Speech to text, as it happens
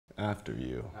after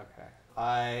you.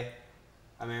 Okay.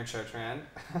 I'm Aaron Chartrand.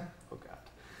 Oh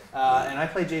God. And I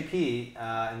play JP,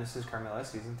 and this is Carmilla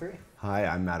Season 3. Hi,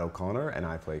 I'm Matt O'Connor, and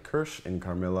I play Kirsch in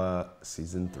Carmilla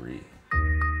Season 3.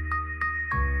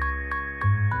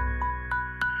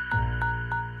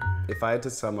 If I had to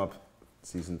sum up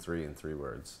Season 3 in 3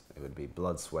 words, it would be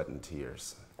blood, sweat, and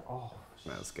tears. Oh,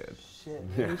 that was good. Shit,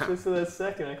 just for that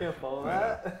second, I can't follow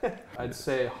that. I'd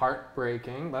say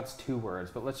heartbreaking, that's 2 words,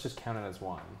 but let's just count it as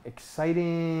 1.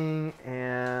 Exciting,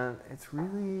 and it's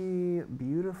really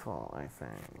beautiful, I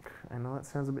think. I know that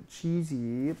sounds a bit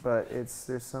cheesy, but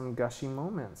there's some gushy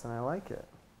moments, and I like it.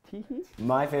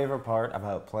 My favorite part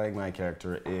about playing my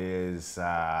character is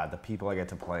the people I get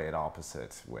to play it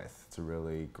opposite with. It's a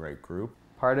really great group.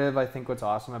 Part of, I think, what's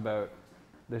awesome about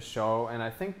this show, and I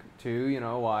think, too, you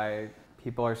know, why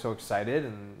people are so excited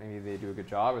and maybe they do a good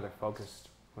job or they're focused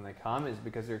when they come, is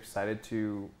because they're excited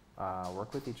to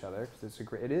work with each other. Because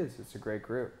it's a great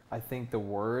group. I think the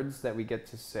words that we get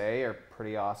to say are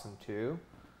pretty awesome too.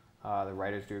 The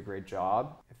writers do a great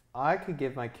job. If I could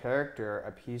give my character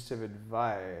a piece of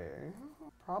advice,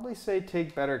 I'd probably say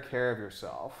take better care of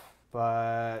yourself,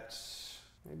 but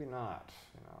maybe not,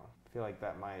 you know. I feel like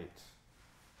that might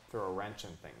throw a wrench in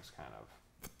things, kind of.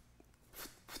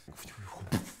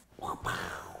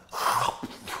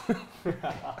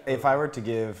 If I were to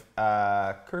give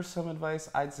Kirsch some advice,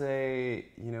 I'd say,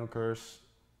 you know, Kirsch,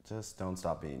 just don't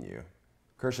stop being you.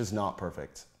 Kirsch is not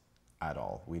perfect at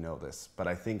all. We know this. But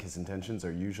I think his intentions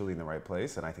are usually in the right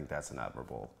place, and I think that's an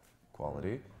admirable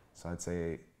quality. So I'd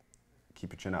say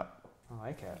keep your chin up. I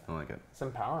like it. I like it. It's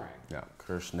empowering. Yeah,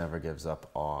 Kirsch never gives up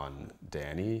on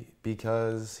Danny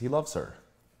because he loves her.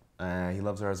 He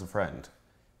loves her as a friend.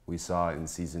 We saw in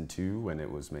Season 2 when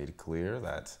it was made clear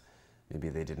that maybe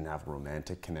they didn't have a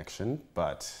romantic connection,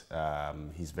 but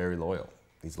he's very loyal.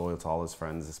 He's loyal to all his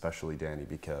friends, especially Danny,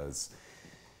 because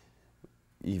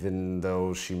even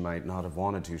though she might not have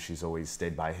wanted to, she's always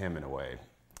stayed by him in a way.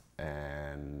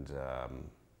 And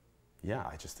yeah,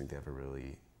 I just think they have a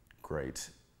really great,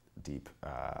 deep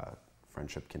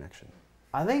friendship connection.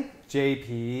 I think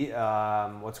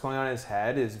JP, what's going on in his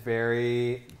head is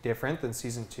very different than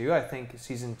Season 2. I think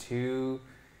Season 2,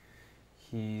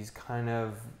 he's kind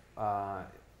of,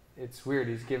 it's weird,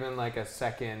 he's given like a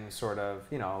second sort of,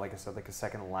 you know, like I said, like a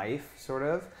second life, sort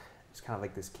of. He's kind of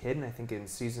like this kid, and I think in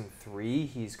Season 3,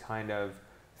 he's kind of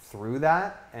through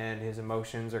that, and his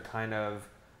emotions are kind of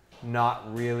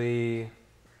not really,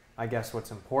 I guess,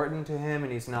 what's important to him,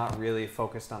 and he's not really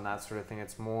focused on that sort of thing.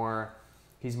 It's more,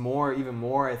 he's even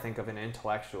more, I think, of an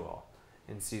intellectual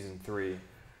in Season 3.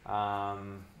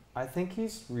 I think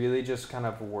he's really just kind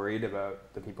of worried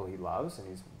about the people he loves, and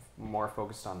he's more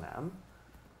focused on them.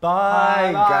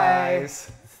 Bye,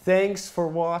 guys. Thanks for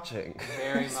watching.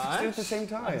 Very much. Let's do it at the same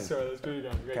time. Sorry, let's do it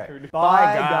again. Okay.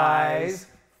 Bye, guys.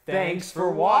 Thanks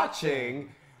for watching.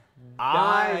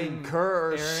 I'm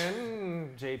Kirsch.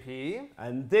 Aaron, JP.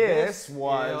 And this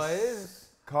was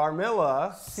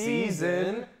Carmilla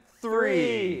Season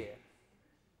 3.